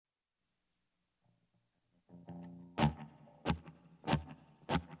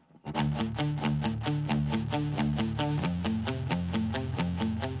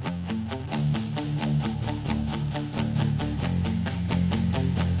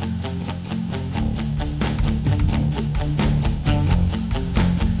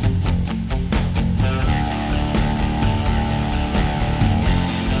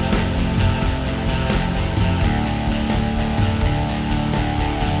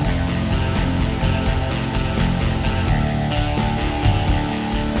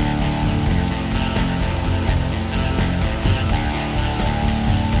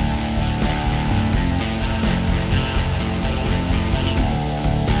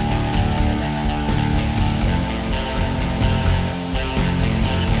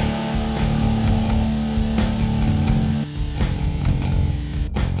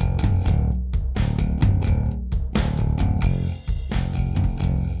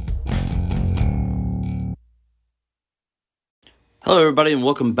Hello, everybody, and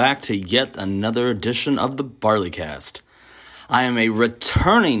welcome back to yet another edition of the Barleycast. I am a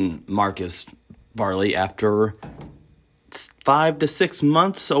returning Marcus Barley after 5 to 6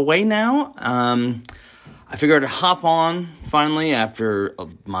 months away now. I figured I'd hop on finally after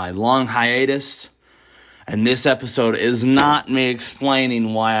my long hiatus. And this episode is not me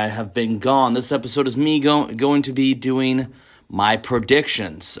explaining why I have been gone. This episode is me going to be doing my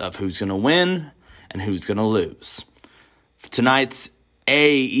predictions of who's going to win and who's going to lose. For tonight's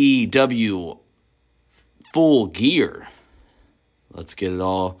AEW Full Gear. Let's get it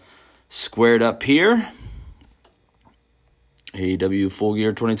all squared up here. AEW Full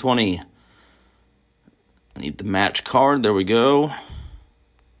Gear 2020. I need the match card. There we go.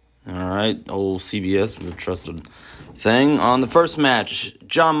 Alright, old CBS, the trusted thing. On the first match,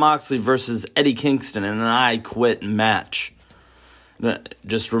 Jon Moxley versus Eddie Kingston in an I Quit match.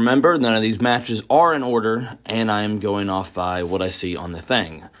 Just remember, none of these matches are in order, and I'm going off by what I see on the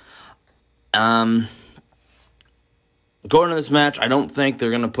thing. Going into this match, I don't think they're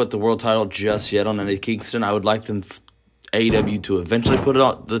going to put the world title just yet on Eddie Kingston. I would like them, AEW, to eventually put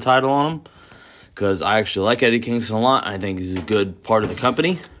the title on him, because I actually like Eddie Kingston a lot. I think he's a good part of the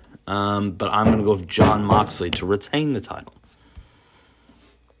company. But I'm going to go with Jon Moxley to retain the title.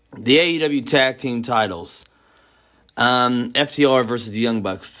 The AEW Tag Team titles. FTR versus the Young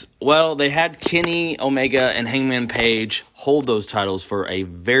Bucks. Well, they had Kenny Omega and Hangman Page hold those titles for a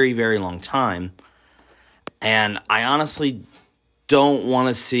very, very long time. And I honestly don't want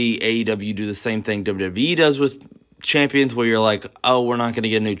to see AEW do the same thing WWE does with champions, where you're like, oh, we're not going to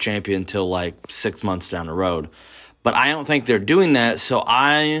get a new champion until like 6 months down the road. But I don't think they're doing that, so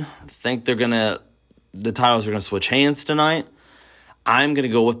I think the titles are going to switch hands tonight. I'm going to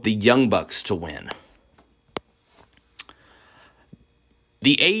go with the Young Bucks to win.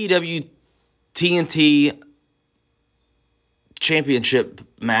 The AEW TNT Championship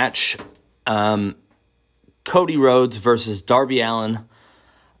match, Cody Rhodes versus Darby Allin.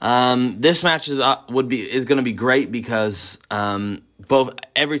 This match is going to be great because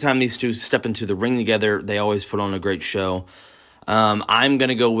every time these two step into the ring together, they always put on a great show. I'm going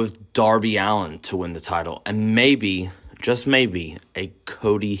to go with Darby Allin to win the title, and maybe, just maybe, a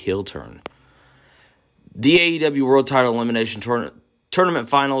Cody heel turn. The AEW World Title Elimination Tournament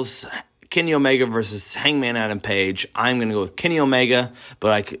Finals, Kenny Omega versus Hangman Adam Page. I'm going to go with Kenny Omega,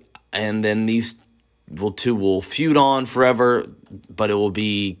 and then these two will feud on forever, but it will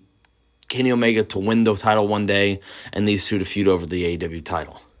be Kenny Omega to win the title one day, and these two to feud over the AEW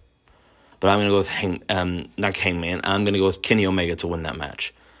title. But I'm going to go with not Hangman. I'm going to go with Kenny Omega to win that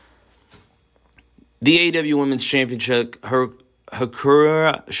match. The AEW Women's Championship, Hikaru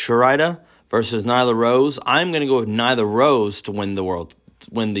Shida versus Nyla Rose. I'm going to go with Nyla Rose to win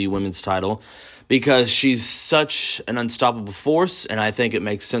the women's title, because she's such an unstoppable force, and I think it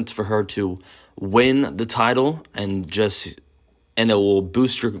makes sense for her to win the title, and it will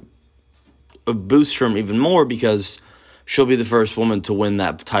boost her even more, because she'll be the first woman to win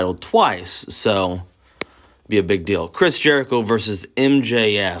that title twice, so be a big deal. Chris Jericho versus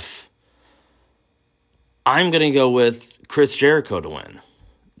MJF. I'm going to go with Chris Jericho to win,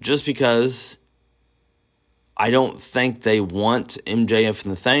 just because I don't think they want MJF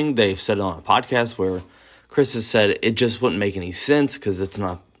in the thing. They've said it on a podcast where Chris has said it just wouldn't make any sense because it's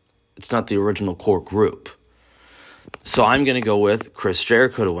not the original core group. So I'm going to go with Chris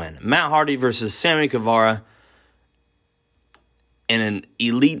Jericho to win. Matt Hardy versus Sammy Guevara in an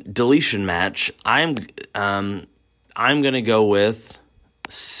Elite Deletion match. I'm going to go with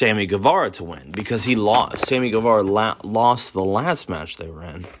Sammy Guevara to win, because Sammy Guevara lost the last match they were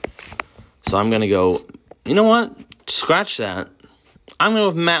in. So I'm going to go, you know what? Scratch that. I'm going to go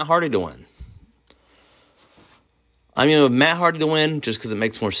with Matt Hardy to win. I'm going to go with Matt Hardy to win just because it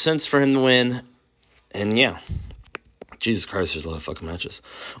makes more sense for him to win. And yeah. Jesus Christ, there's a lot of fucking matches.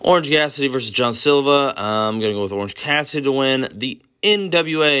 Orange Cassidy versus John Silva. I'm going to go with Orange Cassidy to win. The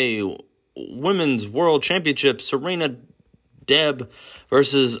NWA Women's World Championship, Serena Deb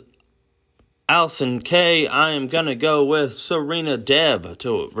versus Allysin Kay. I am going to go with Serena Deb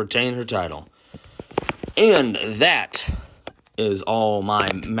to retain her title. And that is all my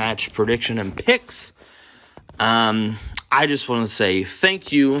match prediction and picks. I just want to say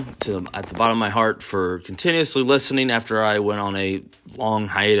thank you at the bottom of my heart for continuously listening after I went on a long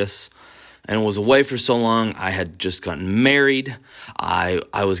hiatus and was away for so long. I had just gotten married. I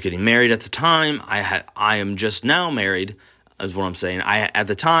was getting married at the time. I am just now married, is what I'm saying. At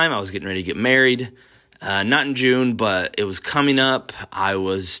the time, I was getting ready to get married. Not in June, but it was coming up. I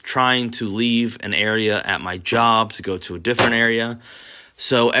was trying to leave an area at my job to go to a different area.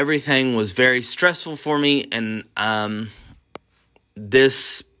 So everything was very stressful for me, and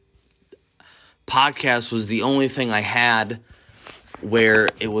this podcast was the only thing I had where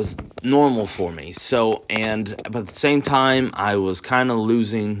it was normal for me. But at the same time, I was kind of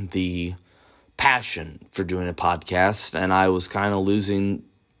losing the passion for doing a podcast, and I was kind of losing,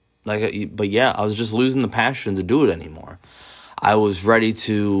 I was just losing the passion to do it anymore. I was ready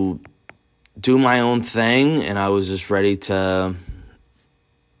to do my own thing, and I was just ready to,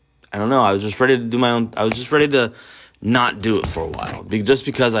 I was just ready to do my own, I was just ready to not do it for a while, just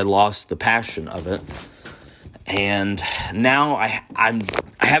because I lost the passion of it. And now I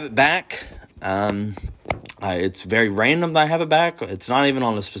have it back. It's very random that I have it back. It's not even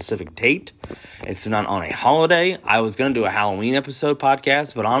on a specific date. It's not on a holiday. I was going to do a Halloween episode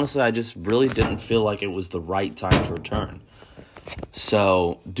podcast, but honestly, I just really didn't feel like it was the right time to return.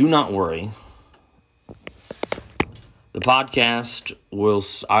 So do not worry. The podcast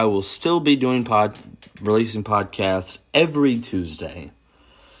I will still be doing releasing podcasts every Tuesday.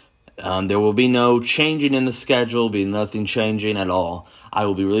 There will be no changing in the schedule, be nothing changing at all. I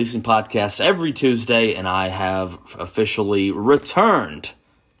will be releasing podcasts every Tuesday, and I have officially returned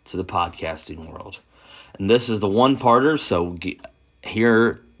to the podcasting world. And this is the one-parter, so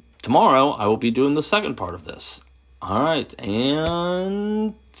here tomorrow I will be doing the second part of this. All right,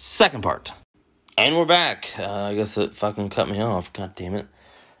 and second part. And we're back. I guess it fucking cut me off. God damn it.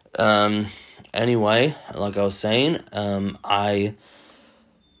 Anyway, like I was saying, I've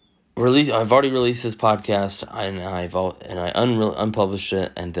already released this podcast, and I unpublished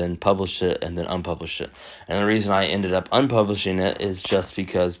it, and then published it, and then unpublished it. And the reason I ended up unpublishing it is just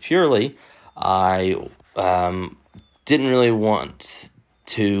because purely I didn't really want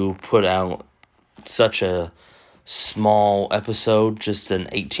to put out such a small episode, just an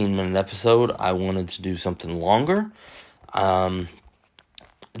 18-minute episode. I wanted to do something longer.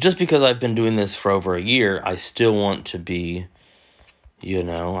 Just because I've been doing this for over a year, I still want to be...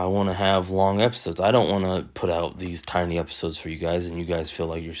 I want to have long episodes. I don't want to put out these tiny episodes for you guys, and you guys feel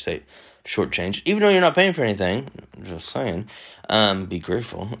like you're shortchanged, even though you're not paying for anything. Just saying. Be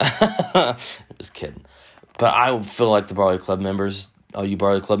grateful. Just kidding. But I feel like the Barley Club members, all you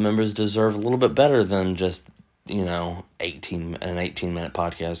Barley Club members, deserve a little bit better than just, 18-minute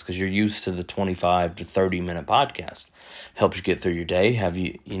podcast, because you're used to the 25 to 30-minute podcast. Helps you get through your day,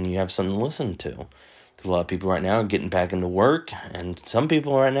 and you have something to listen to. A lot of people right now are getting back into work, and some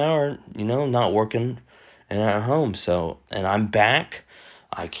people right now are, not working and at home. So, and I'm back.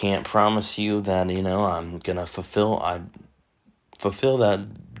 I can't promise you that, I'm gonna fulfill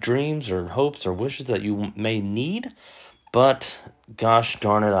that dreams or hopes or wishes that you may need, but gosh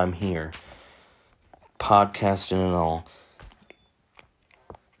darn it, I'm here, podcasting and all.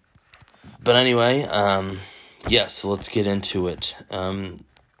 But anyway, yes, so let's get into it.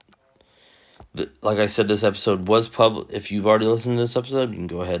 Like I said, this episode was published. If you've already listened to this episode, you can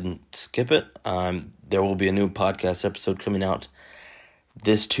go ahead and skip it. There will be a new podcast episode coming out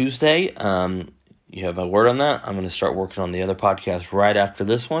this Tuesday. You have a word on that. I'm going to start working on the other podcast right after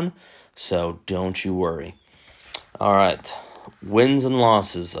this one, so don't you worry. All right, wins and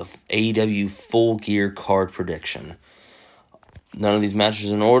losses of AEW Full Gear card prediction. None of these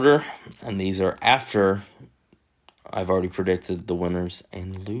matches in order, and these are after I've already predicted the winners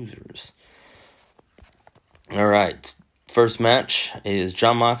and losers. All right, first match is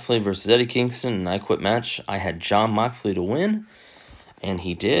Jon Moxley versus Eddie Kingston, an I Quit match. I had Jon Moxley to win, and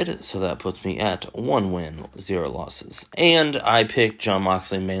he did, so that puts me at 1 win, 0 losses. And I picked Jon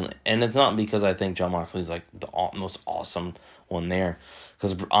Moxley mainly, and it's not because I think Jon Moxley is like the most awesome one there,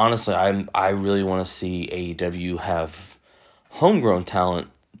 because honestly, I really want to see AEW have homegrown talent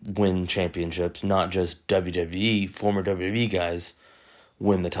win championships, not just former WWE guys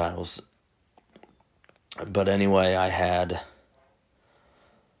win the titles. But anyway, I had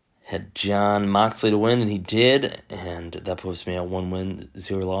Jon Moxley to win, and he did, and that puts me at 1 win,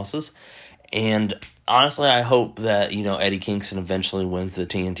 0 losses. And honestly, I hope that, Eddie Kingston eventually wins the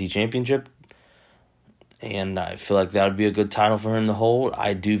TNT Championship, and I feel like that would be a good title for him to hold.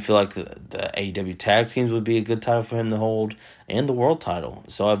 I do feel like the AEW Tag Teams would be a good title for him to hold, and the World title.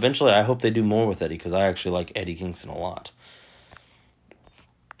 So eventually, I hope they do more with Eddie, because I actually like Eddie Kingston a lot.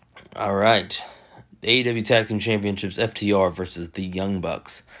 All right. The AEW Tag Team Championships, FTR versus the Young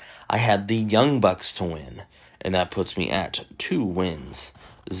Bucks. I had the Young Bucks to win, and that puts me at 2 wins,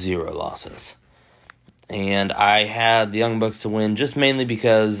 0 losses. And I had the Young Bucks to win just mainly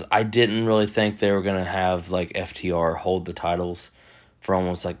because I didn't really think they were going to have FTR hold the titles for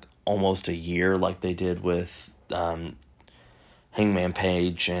almost a year like they did with Hangman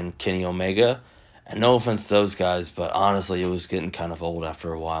Page and Kenny Omega. And no offense to those guys, but honestly, it was getting kind of old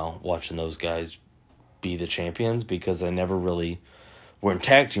after a while watching those guys be the champions, because they never really weren't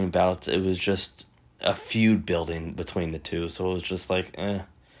tag team bouts. It was just a feud building between the two. So it was just like,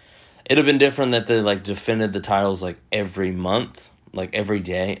 It'd have been different that they like defended the titles like every month, like every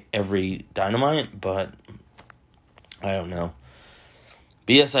day, every Dynamite, but I don't know.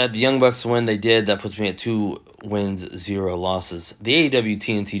 But yes, I had the Young Bucks to win. They did. That puts me at 2 wins, 0 losses. The AEW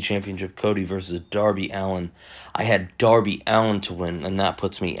TNT Championship, Cody versus Darby Allin. I had Darby Allin to win, and that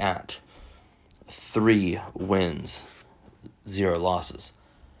puts me at 3 wins, 0 losses.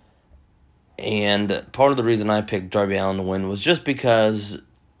 And part of the reason I picked Darby Allin to win was just because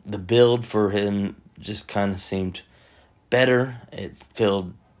the build for him just kind of seemed better.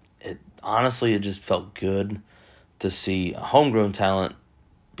 Honestly, it just felt good to see a homegrown talent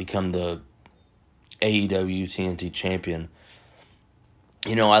become the AEW TNT champion.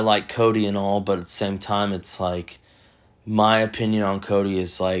 You know, I like Cody and all, but at the same time, it's like, my opinion on Cody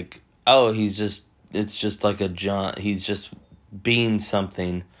is like, it's just like he's just being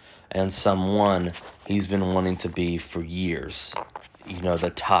something and someone he's been wanting to be for years. You know, the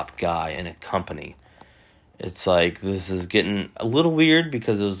top guy in a company. It's like, this is getting a little weird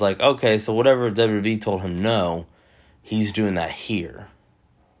because it was like, okay, so whatever WWE told him no, he's doing that here.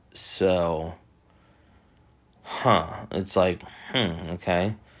 So, it's like,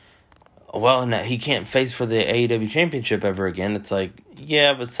 okay. Well, no, he can't face for the AEW Championship ever again. It's like,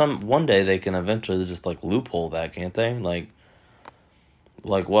 yeah, but one day they can eventually just like loophole that, can't they? Like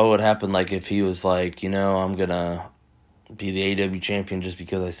what would happen like if he was like, I'm gonna be the AEW champion just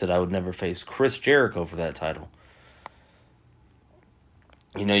because I said I would never face Chris Jericho for that title.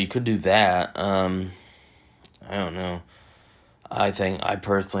 You could do that. I don't know. I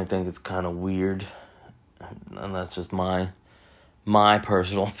personally think it's kind of weird, and that's just my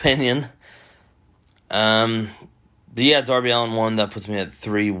personal opinion. But yeah, Darby Allin won. That puts me at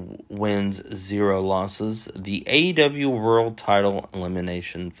 3 wins, 0 losses. The AEW World Title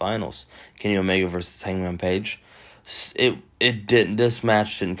Elimination Finals: Kenny Omega versus Hangman Page. This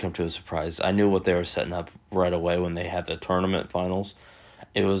match didn't come to a surprise. I knew what they were setting up right away when they had the tournament finals.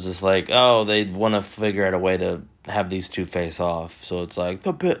 It was just like, they want to figure out a way to have these two face off. So it's like,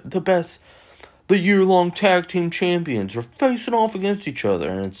 the year-long tag team champions are facing off against each other.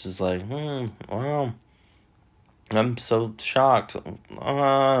 And it's just like, wow. I'm so shocked.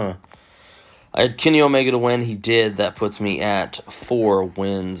 I had Kenny Omega to win. He did. That puts me at 4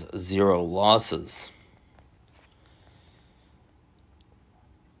 wins, 0 losses.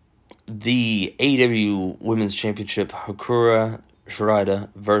 The AEW Women's Championship, Hikaru Shida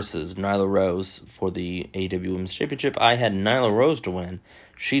versus Nyla Rose for the AEW Women's Championship. I had Nyla Rose to win.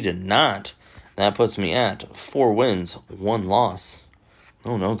 She did not. That puts me at 4 wins, 1 loss.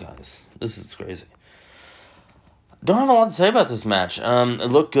 Oh no, guys. This is crazy. Don't have a lot to say about this match.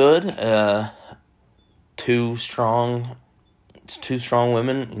 It looked good. Two strong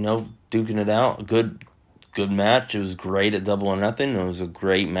women, duking it out. Good match. It was great at Double or Nothing. It was a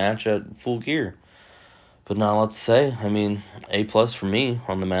great match at Full Gear. But not a lot to say. I mean, A+ for me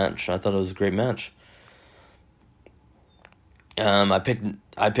on the match. I thought it was a great match. I picked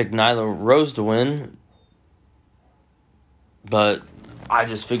Nyla Rose to win, but I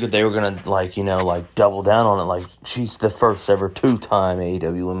just figured they were gonna double down on it. Like, she's the first ever 2-time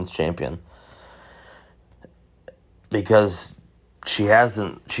AEW Women's Champion, because she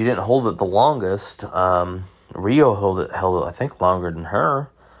didn't hold it the longest. Rio held it I think longer than her,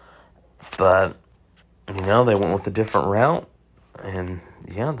 but they went with a different route, and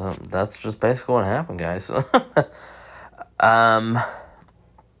yeah, that's just basically what happened, guys.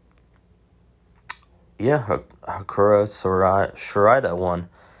 Hikaru Shida won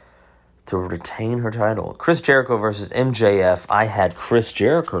to retain her title. Chris Jericho versus MJF. I had Chris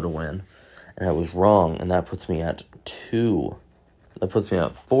Jericho to win, and I was wrong, and that puts me at 2. That puts me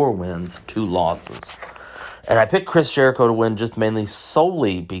at 4 wins, 2 losses. And I picked Chris Jericho to win just mainly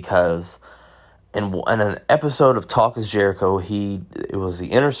solely because in an episode of Talk is Jericho, it was the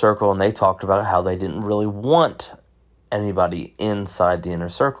Inner Circle, and they talked about how they didn't really want anybody inside the Inner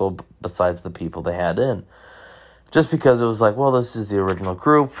Circle besides the people they had in. Just because it was like, well, this is the original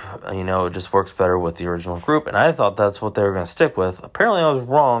group, it just works better with the original group, and I thought that's what they were going to stick with. Apparently I was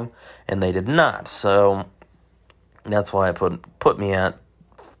wrong, and they did not, so that's why I put me at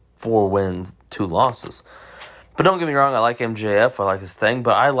 4 wins, 2 losses. But don't get me wrong, I like MJF, I like his thing,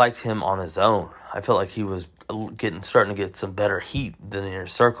 but I liked him on his own. I felt like he was starting to get some better heat than the Inner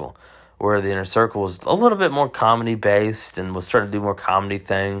Circle, where the Inner Circle was a little bit more comedy-based and was starting to do more comedy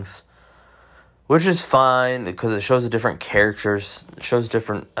things, which is fine because it shows a different character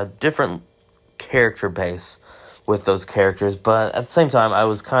base with those characters. But at the same time, I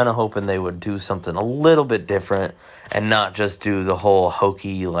was kind of hoping they would do something a little bit different and not just do the whole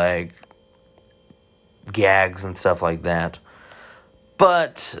hokey, like, gags and stuff like that.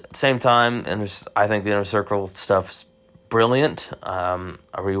 But at the same time, I think the Inner Circle stuff's brilliant. I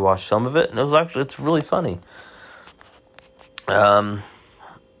rewatched some of it, and it's really funny. Matt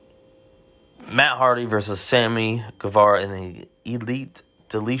Hardy versus Sammy Guevara in the Elite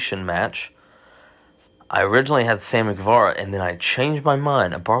Deletion match. I originally had Sammy Guevara, and then I changed my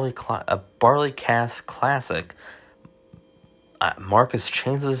mind. A Barley Cast Classic. Marcus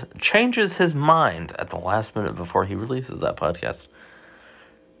changes his mind at the last minute before he releases that podcast.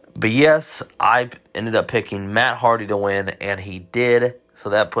 But yes, I ended up picking Matt Hardy to win, and he did. So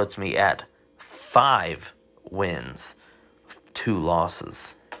that puts me at 5 wins, 2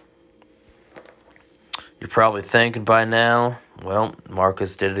 losses. You're probably thinking by now, well,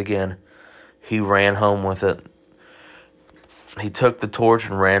 Marcus did it again. He ran home with it. He took the torch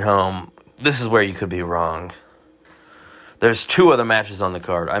and ran home. This is where you could be wrong. There's 2 other matches on the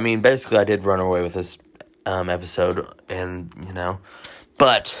card. I mean, basically, I did run away with this episode, and,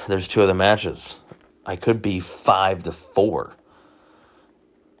 but there's 2 other matches. I could be 5-4.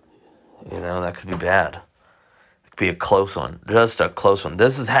 That could be bad. It could be a close one. Just a close one.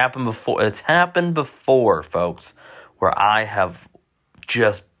 This has happened before. It's happened before, folks, where I have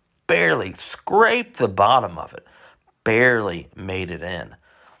just barely scraped the bottom of it. Barely made it in.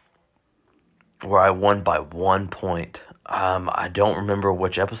 Where I won by 1 point. I don't remember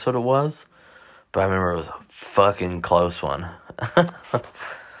which episode it was, but I remember it was a fucking close one.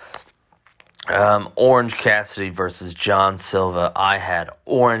 Orange Cassidy versus John Silva. I had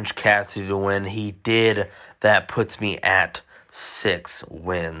Orange Cassidy to win. He did. That puts me at 6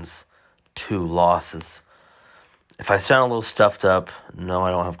 wins, 2 losses. If I sound a little stuffed up, no,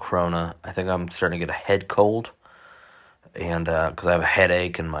 I don't have corona. I think I'm starting to get a head cold. And because I have a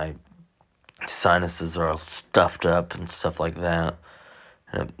headache and my sinuses are all stuffed up and stuff like that.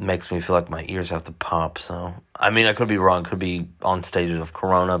 And it makes me feel like my ears have to pop. So, I mean, I could be wrong. Could be on stages of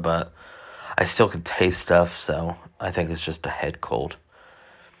corona, but I still can taste stuff. So, I think it's just a head cold.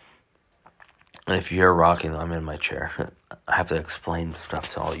 And if you hear rocking, I'm in my chair. I have to explain stuff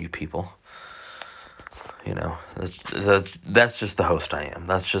to all you people. That's just the host I am.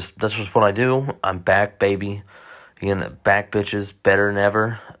 That's just what I do. I'm back, baby. Back, bitches, better than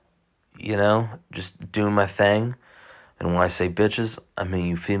ever. Just doing my thing. And when I say bitches, I mean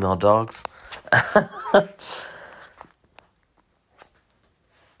you female dogs.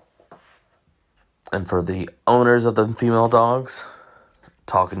 And for the owners of the female dogs,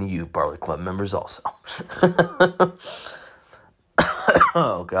 talking to you, Barley Club members also.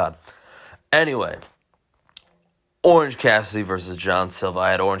 Oh, God. Anyway, Orange Cassidy versus John Silva.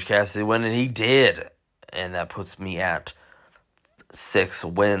 I had Orange Cassidy win, and he did. And that puts me at 6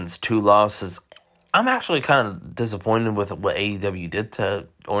 wins, 2 losses. I'm actually kind of disappointed with what AEW did to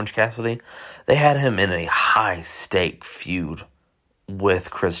Orange Cassidy. They had him in a high-stake feud with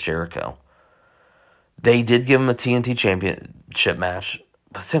Chris Jericho. They did give him a TNT Championship match.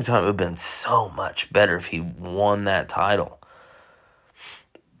 But at the same time, it would have been so much better if he won that title.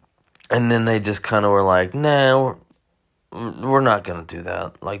 And then they just kind of were like, nah, we're not going to do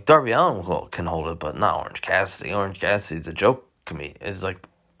that. Like, Darby Allin can hold it, but not Orange Cassidy. Orange Cassidy's a joke comedian. It's like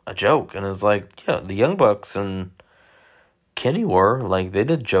a joke. And it's like, yeah, the Young Bucks and Kenny were. Like, they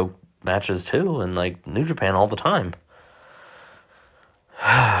did joke matches too. And, like, New Japan all the time.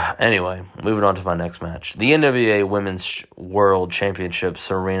 Anyway, moving on to my next match. The NWA Women's World Championship,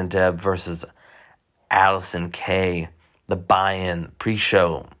 Serena Deeb versus Allison Kay. The buy-in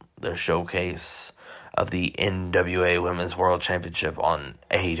pre-show, the showcase of the NWA Women's World Championship on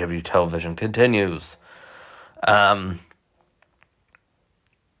AEW television continues. I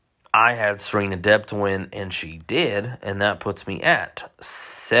had Serena Deeb to win, and she did, and that puts me at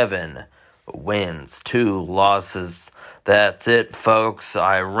 7 wins, 2 losses. That's it, folks.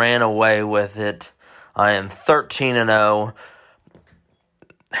 I ran away with it. I am 13-0.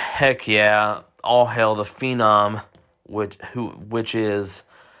 Heck yeah. All hail the Phenom, which is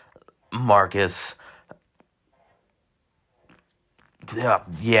Marcus.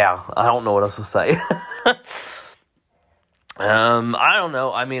 Yeah. I don't know what else to say. I don't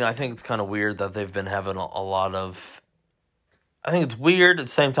know. I mean, I think it's kind of weird that they've been having a lot of... I think it's weird. At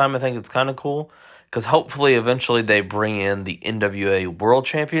the same time, I think it's kind of cool. Because hopefully, eventually, they bring in the NWA World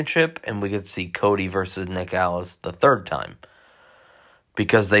Championship, and we get to see Cody versus Nick Aldis the 3rd time.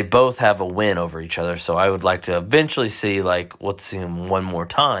 Because they both have a win over each other, so I would like to eventually see, like, let's see them one more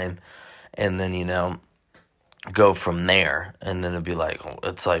time, and then, go from there. And then it'd be like,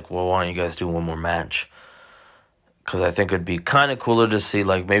 it's like, well, why don't you guys do one more match? because I think it'd be kind of cooler to see,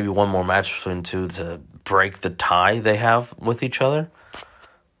 like, maybe one more match between two to break the tie they have with each other.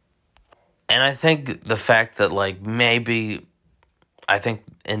 And I think the fact that, like, maybe, I think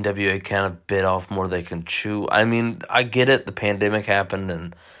NWA kind of bit off more they can chew. I mean, I get it, the pandemic happened,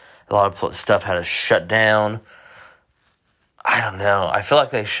 and a lot of stuff had to shut down. I don't know. I feel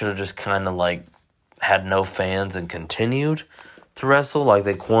like they should have just kind of, like, had no fans and continued to wrestle. Like,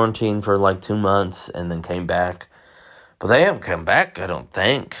 they quarantined for, like, 2 months and then came back. But they haven't come back, I don't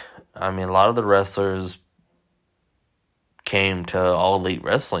think. I mean, a lot of the wrestlers came to All Elite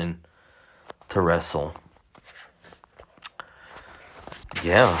Wrestling to wrestle.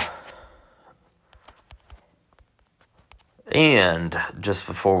 Yeah. And just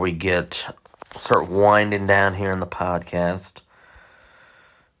before we start winding down here in the podcast,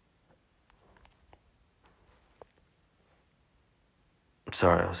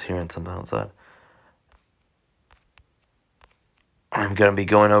 sorry, I was hearing something outside. I'm going to be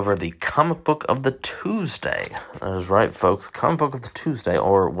going over the comic book of the Tuesday. That is right, folks. Comic book of the Tuesday,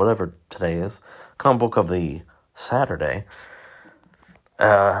 or whatever today is. Comic book of the Saturday.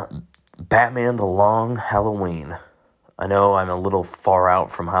 Batman The Long Halloween. I know I'm a little far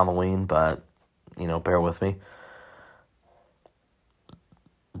out from Halloween, but, bear with me.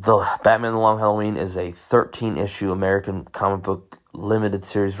 The Batman The Long Halloween is a 13-issue American comic book limited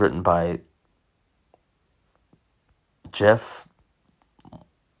series written by Jeff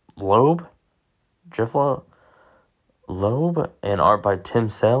Loeb, and art by Tim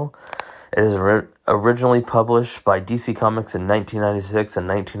Sale. It is originally published by DC Comics in 1996 and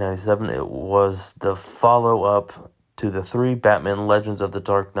 1997. It was the follow-up to the 3 Batman Legends of the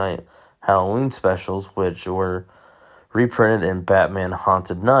Dark Knight Halloween specials, which were reprinted in Batman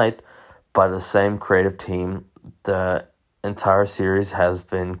Haunted Night by the same creative team. The entire series has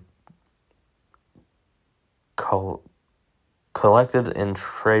been collected in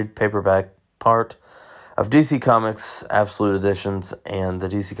trade paperback part of DC Comics Absolute Editions and the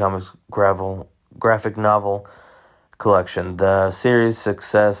DC Comics graphic novel collection. The series'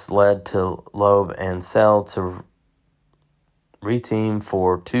 success led to Loeb and Sale to reteam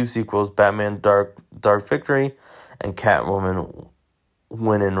for 2 sequels, Batman Dark Victory and Catwoman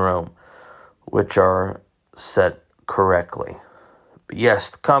When in Rome, which are set correctly. But yes,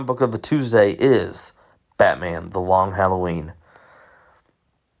 the comic book of the Tuesday is Batman The Long Halloween.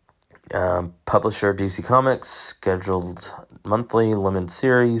 Publisher DC Comics, scheduled monthly limited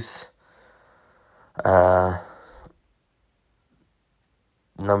series. Number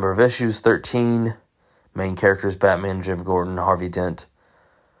of issues 13. Main characters Batman, Jim Gordon, Harvey Dent,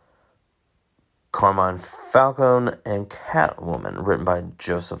 Carmine Falcone, and Catwoman, written by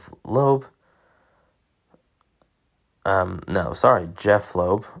Joseph Loeb. Jeff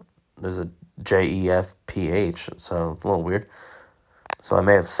Loeb. There's a Jefph, so a little weird. So I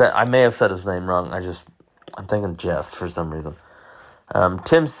may have said his name wrong. I'm thinking Jeff for some reason.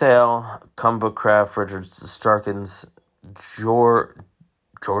 Tim Sale, comic book craft, Richard Starkins,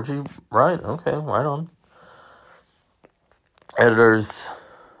 Georgie Wright. Okay, right on. Editors.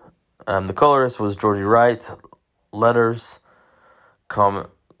 The colorist was Georgie Wright. Letters, comic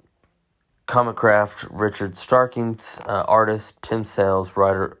craft, Richard Starkins. Artist, Tim Sales.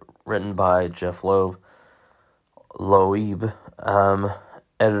 Written by Jeff Loeb.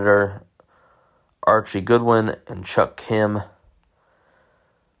 Editor, Archie Goodwin and Chuck Kim.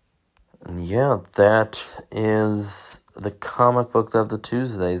 And yeah, that is the comic book of the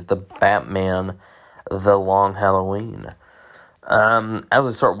Tuesdays, the Batman The Long Halloween. As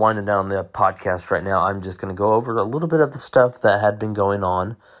we start winding down the podcast right now, I'm just going to go over a little bit of the stuff that had been going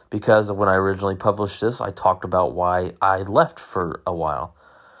on, because of when I originally published this, I talked about why I left for a while.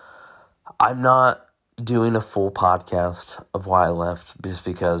 I'm not doing a full podcast of why I left, just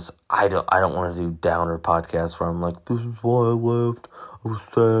because I don't want to do downer podcasts where I'm like, this is why I left, I was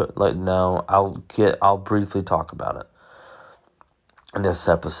sad. Like, no, I'll briefly talk about it in this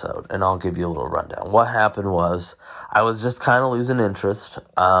episode, and I'll give you a little rundown. What happened was, I was just kind of losing interest,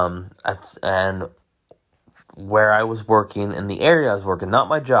 and where I was working, in the area I was working, not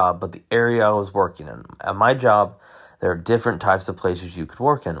my job, but the area I was working in. At my job, there are different types of places you could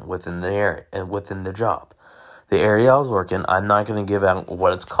work in within the area and within the job. The area I was working, I'm not going to give out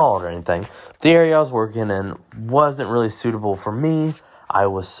what it's called or anything. The area I was working in wasn't really suitable for me. I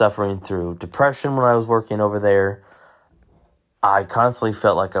was suffering through depression when I was working over there. I constantly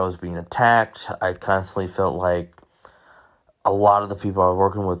felt like I was being attacked. I constantly felt like a lot of the people I was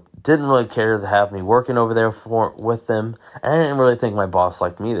working with didn't really care to have me working over there with them. And I didn't really think my boss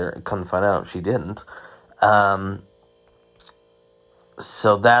liked me either. Come to find out, she didn't.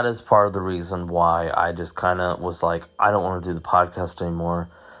 So that is part of the reason why I just kind of was like, I don't want to do the podcast anymore.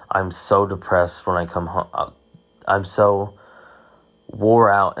 I'm so depressed when I come home. I'm so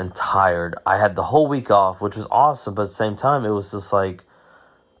wore out and tired. I had the whole week off, which was awesome, but at the same time, it was just like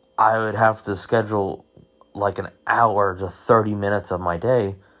I would have to schedule like an hour to 30 minutes of my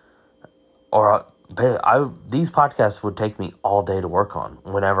day, or these podcasts would take me all day to work on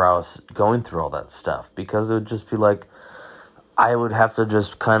whenever I was going through all that stuff, because it would just be like I would have to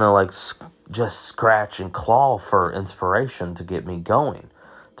just kind of like just scratch and claw for inspiration to get me going,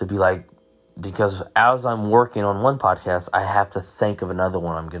 to be like, because as I'm working on one podcast, I have to think of another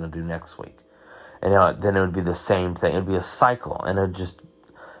one I'm going to do next week. And then it would be the same thing. It would be a cycle. And it just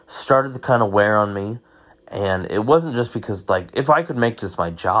started to kind of wear on me. And it wasn't just because, like, if I could make this my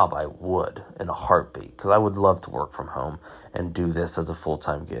job, I would in a heartbeat. Because I would love to work from home and do this as a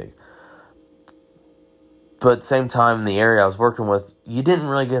full-time gig. But at the same time, in the area I was working with, you didn't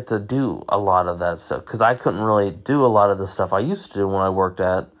really get to do a lot of that stuff. Because I couldn't really do a lot of the stuff I used to do when I worked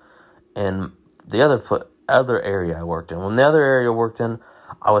at in the other area I worked in. When the other area I worked in,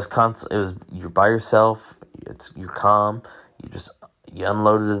 I was you're by yourself, you're calm, you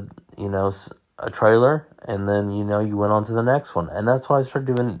unloaded, a trailer, and then, you went on to the next one. And that's what I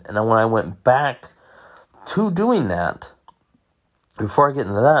started doing. And then when I went back to doing that, before I get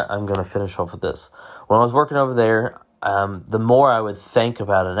into that, I'm going to finish off with this. When I was working over there, the more I would think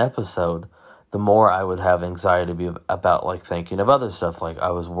about an episode, the more I would have anxiety about, like, thinking of other stuff. Like, I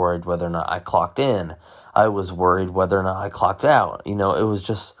was worried whether or not I clocked in. I was worried whether or not I clocked out. It was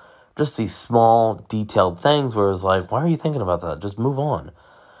just these small, detailed things where it was like, why are you thinking about that? Just move on.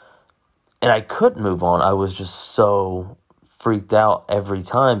 And I couldn't move on. I was just so freaked out every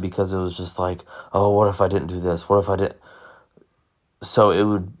time, because it was just like, oh, what if I didn't do this? What if I didn't?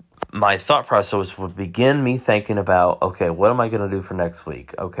 So my thought process would begin me thinking about, okay, what am I going to do for next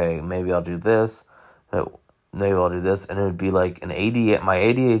week? Okay, maybe I'll do this. Maybe I'll do this. And it would be like my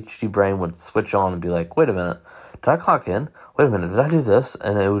ADHD brain would switch on and be like, wait a minute, did I clock in? Wait a minute, did I do this?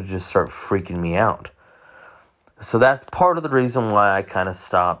 And it would just start freaking me out. So that's part of the reason why I kind of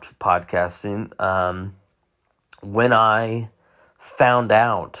stopped podcasting. When I found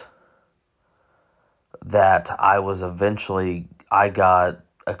out that I got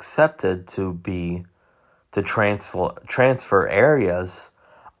accepted to transfer areas,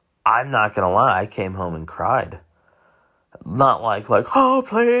 I'm not gonna lie, I came home and cried. Not like oh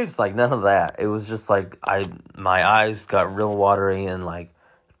please, like none of that. It was just like my eyes got real watery and like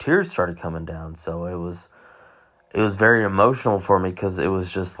tears started coming down. So it was very emotional for me, because it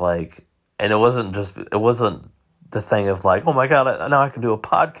was just like, and it wasn't the thing of like, oh my God, now I can do a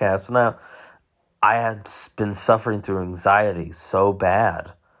podcast. Now I had been suffering through anxiety so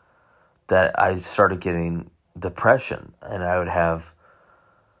bad that I started getting depression, and I would have,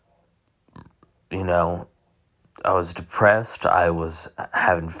 I was depressed. I was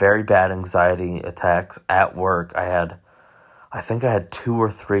having very bad anxiety attacks at work. I think I had 2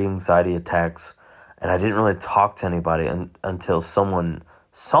 or 3 anxiety attacks, and I didn't really talk to anybody until someone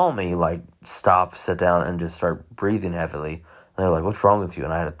saw me, like, stop, sit down, and just start breathing heavily. And they're like, what's wrong with you?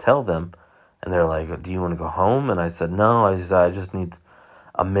 And I had to tell them. And they're like, do you want to go home? And I said, no, I just need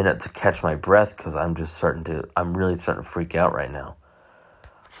a minute to catch my breath, because I'm really starting to freak out right now.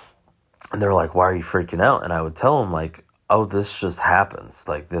 And they're like, why are you freaking out? And I would tell them, like, oh, this just happens.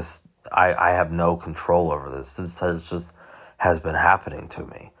 Like, this, I have no control over this. This has been happening to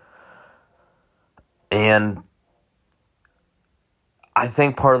me. And I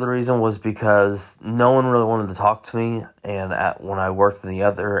think part of the reason was because no one really wanted to talk to me. And when I worked in the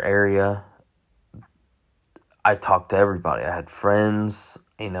other area, I talked to everybody. I had friends,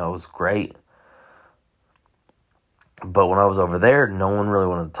 it was great. But when I was over there, no one really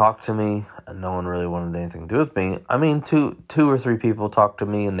wanted to talk to me, and no one really wanted anything to do with me. I mean, two or three people talked to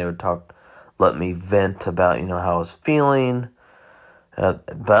me, and they would let me vent about, how I was feeling. But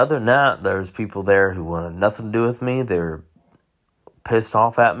other than that, there's people there who wanted nothing to do with me. They were pissed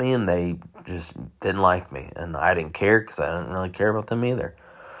off at me, and they just didn't like me. And I didn't care, because I didn't really care about them either.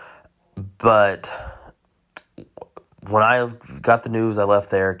 But when I got the news, I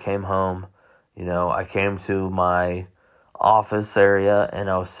left there, came home. I came to my office area, and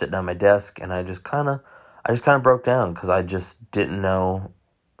I was sitting at my desk, and I just kind of broke down, because I just didn't know.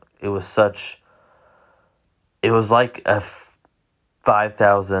 It was like a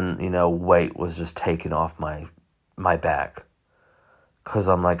 5,000, weight was just taken off my back, because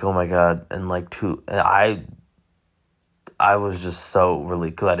I'm like, oh my God, and I was just so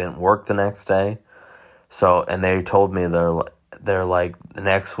relieved, because I didn't work the next day. So, and they told me they're like,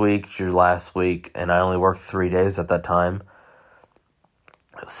 next week's your last week, and I only worked 3 days at that time.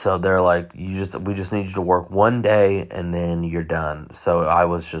 So they're like, we just need you to work one day and then you're done. So I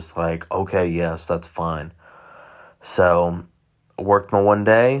was just like, okay, yes, that's fine. So worked my one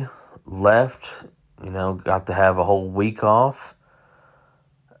day, left, got to have a whole week off.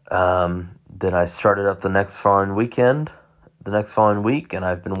 Then I started up the next following week, and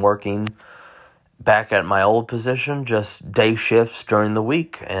I've been working back at my old position, just day shifts during the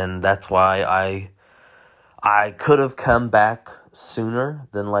week, and that's why I could have come back sooner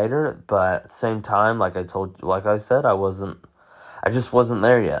than later, but at the same time, like I said, I just wasn't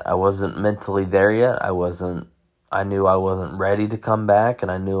there yet. I wasn't mentally there yet. I knew I wasn't ready to come back,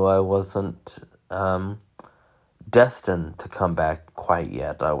 and I knew I wasn't destined to come back quite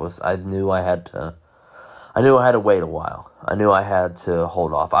yet. I knew I had to wait a while. I knew I had to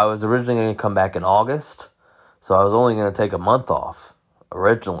hold off. I was originally going to come back in August, so I was only going to take a month off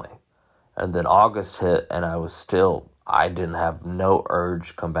originally. And then August hit, and I didn't have no urge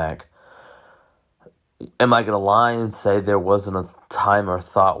to come back. Am I going to lie and say there wasn't a time or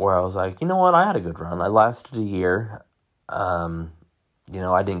thought where I was like, you know what, I had a good run. I lasted a year.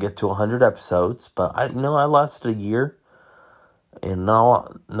 I didn't get to 100 episodes, but I lasted a year. And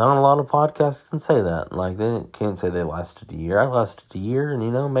not a lot of podcasts can say that. Like, they can't say they lasted a year. I lasted a year,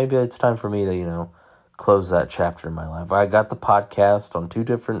 and, maybe it's time for me to, close that chapter in my life. I got the podcast on two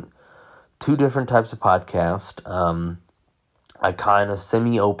different types of podcast. I kind of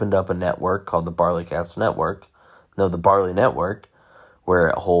semi-opened up a network called the Barleycast Network. No, the Barley Network, where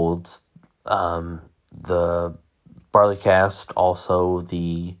it holds the Barleycast, also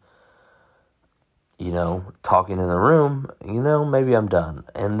the, talking in the room. Maybe I'm done.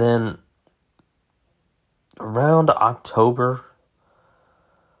 And then around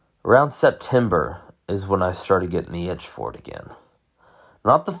September is when I started getting the itch for it again.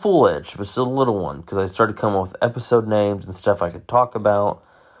 Not the full itch, but still a little one, because I started coming up with episode names and stuff I could talk about,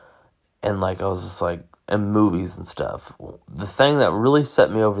 and I was just and movies and stuff. The thing that really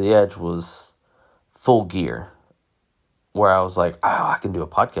set me over the edge was Full Gear, where I was like, I can do a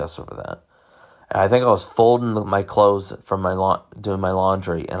podcast over that. And I think I was folding my clothes from doing my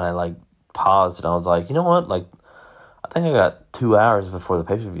laundry, and I paused, and I was like, you know what, I think I got 2 hours before the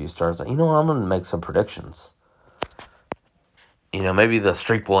pay-per-view starts. I'm going to make some predictions. Maybe the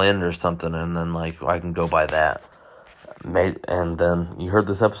streak will end or something, and then, I can go by that. And then you heard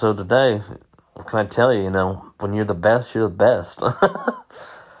this episode today. What can I tell you? When you're the best, you're the best.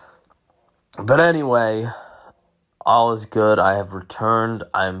 But anyway, all is good. I have returned.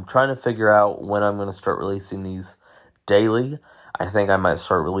 I'm trying to figure out when I'm going to start releasing these daily. I think I might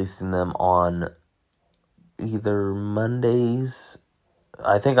start releasing them on either Mondays.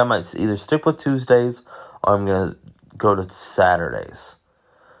 I think I might either stick with Tuesdays, or I'm going to go to Saturdays,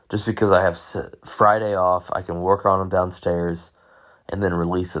 just because I have Friday off. I can work on them downstairs and then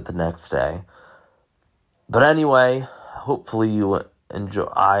release it the next day. But anyway, hopefully you enjoy.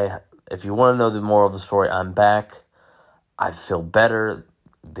 If you want to know the moral of the story, I'm back. I feel better.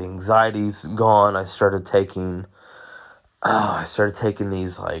 The anxiety's gone. I started taking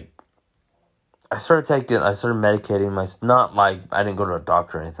these I started medicating not I didn't go to a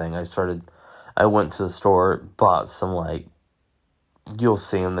doctor or anything. I went to the store, bought some you'll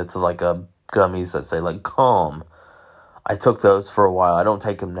see them, it's a gummies that say calm. I took those for a while. I don't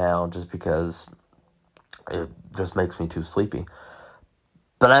take them now just because it just makes me too sleepy.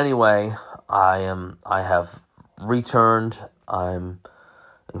 But anyway, I have returned. I'm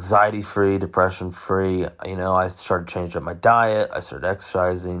anxiety free, depression free. I started changing up my diet. I started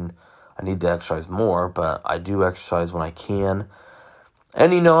exercising. I need to exercise more, but I do exercise when I can.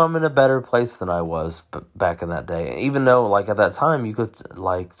 And I'm in a better place than I was back in that day. Even though, at that time, you could,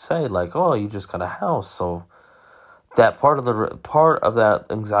 say, oh, you just got a house. So that part of that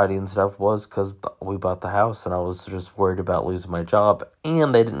anxiety and stuff was because we bought the house, and I was just worried about losing my job.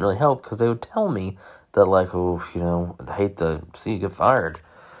 And they didn't really help, because they would tell me that, I'd hate to see you get fired.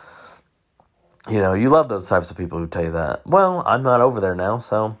 You love those types of people who tell you that. Well, I'm not over there now,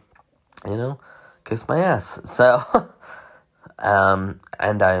 so, kiss my ass. So...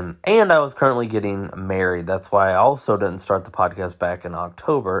 And I was currently getting married. That's why I also didn't start the podcast back in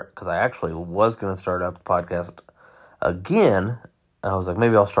October, because I actually was going to start up the podcast again. I was like,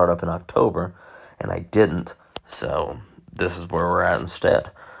 maybe I'll start up in October, and I didn't. So this is where we're at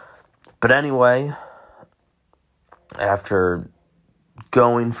instead. But anyway, after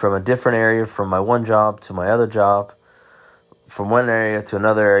going from a different area, from my one job to my other job, from one area to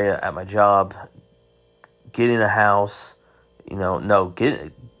another area at my job, getting a house...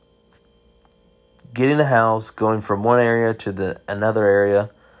 getting a house, going from one area to another area,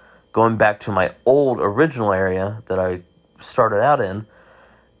 going back to my old original area that I started out in,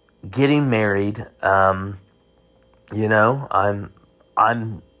 getting married. You know, I'm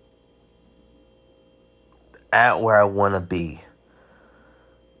at where I want to be.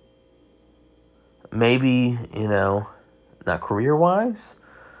 Maybe, you know, not career-wise.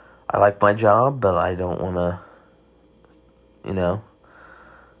 I like my job, but I don't want to, you know.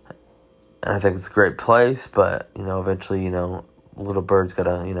 And I think it's a great place, but, you know, eventually, you know, little bird's got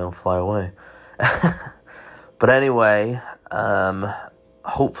to, you know, fly away. But anyway,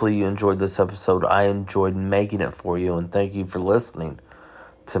 hopefully you enjoyed this episode. I enjoyed making it for you, and thank you for listening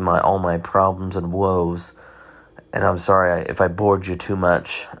to all my problems and woes. And I'm sorry if I bored you too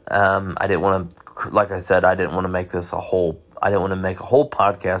much. I didn't want to, like I said, I didn't want to make this I didn't want to make a whole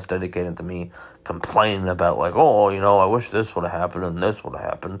podcast dedicated to me complaining about, like, oh, you know, I wish this would have happened and this would have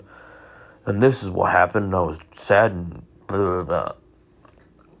happened. And this is what happened, and I was sad and blah, blah, blah.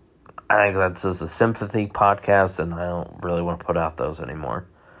 I think that's just a sympathy podcast, and I don't really want to put out those anymore.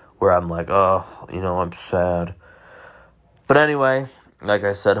 Where I'm like, oh, you know, I'm sad. But anyway, like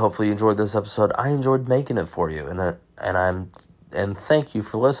I said, hopefully you enjoyed this episode. I enjoyed making it for you, and thank you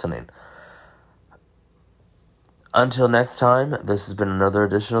for listening. Until next time, this has been another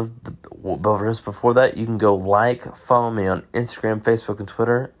edition of just before that, you can go follow me on Instagram, Facebook, and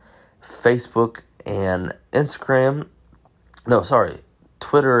Twitter. Facebook and Instagram. No, sorry.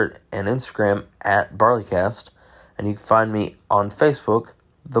 Twitter and Instagram at Barleycast. And you can find me on Facebook,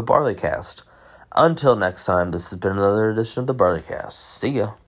 The Barleycast. Until next time, this has been another edition of The Barleycast. See ya.